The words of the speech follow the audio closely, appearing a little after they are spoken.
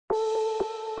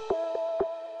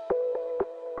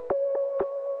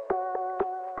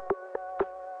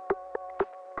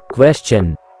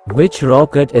Question: which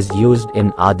rocket is used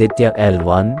in Aditya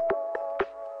L1?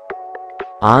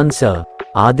 Answer: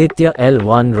 Aditya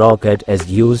L1 rocket is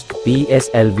used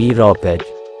PSLV rocket.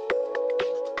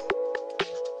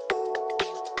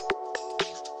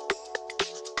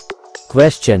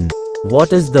 Question: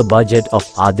 what is the budget of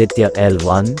Aditya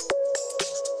L1?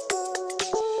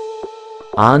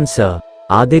 Answer: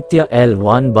 Aditya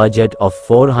L1 budget of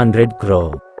 400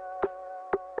 crore.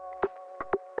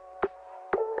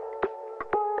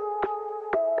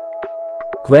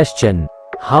 Question: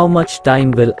 how much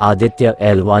time will Aditya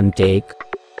L1 take?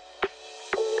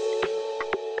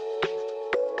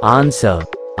 Answer: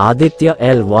 Aditya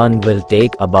L1 will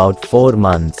take about 4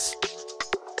 months.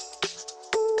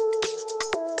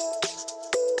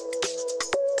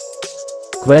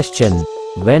 Question: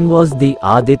 when was the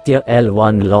Aditya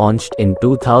L1 launched in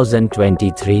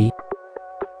 2023?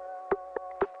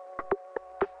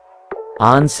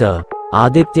 Answer: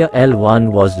 Aditya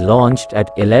L1 was launched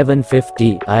at 11:50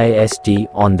 IST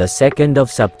on the 2nd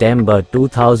of September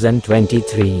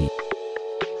 2023.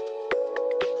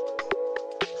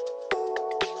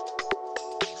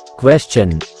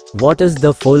 Question: what is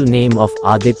the full name of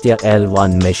Aditya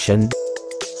L1 mission?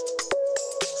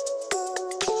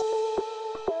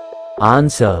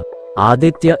 Answer: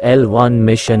 Aditya L1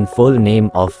 mission full name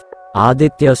of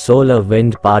Aditya Solar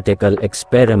Wind Particle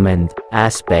Experiment,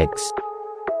 Aspects.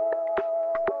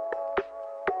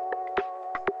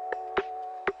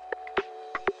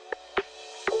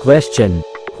 Question: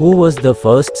 who was the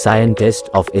first scientist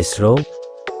of ISRO?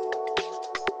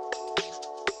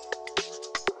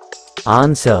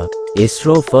 Answer: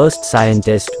 ISRO first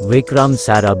scientist Vikram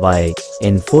Sarabhai,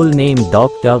 in full name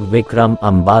Dr. Vikram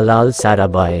Ambalal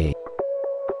Sarabhai.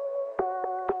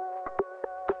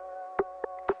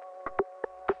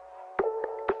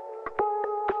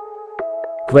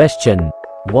 Question: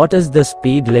 what is the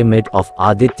speed limit of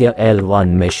Aditya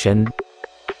L1 mission?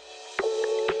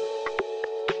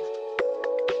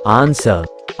 Answer: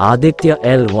 Aditya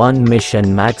L1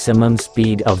 mission maximum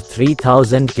speed of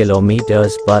 3000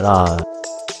 km/h.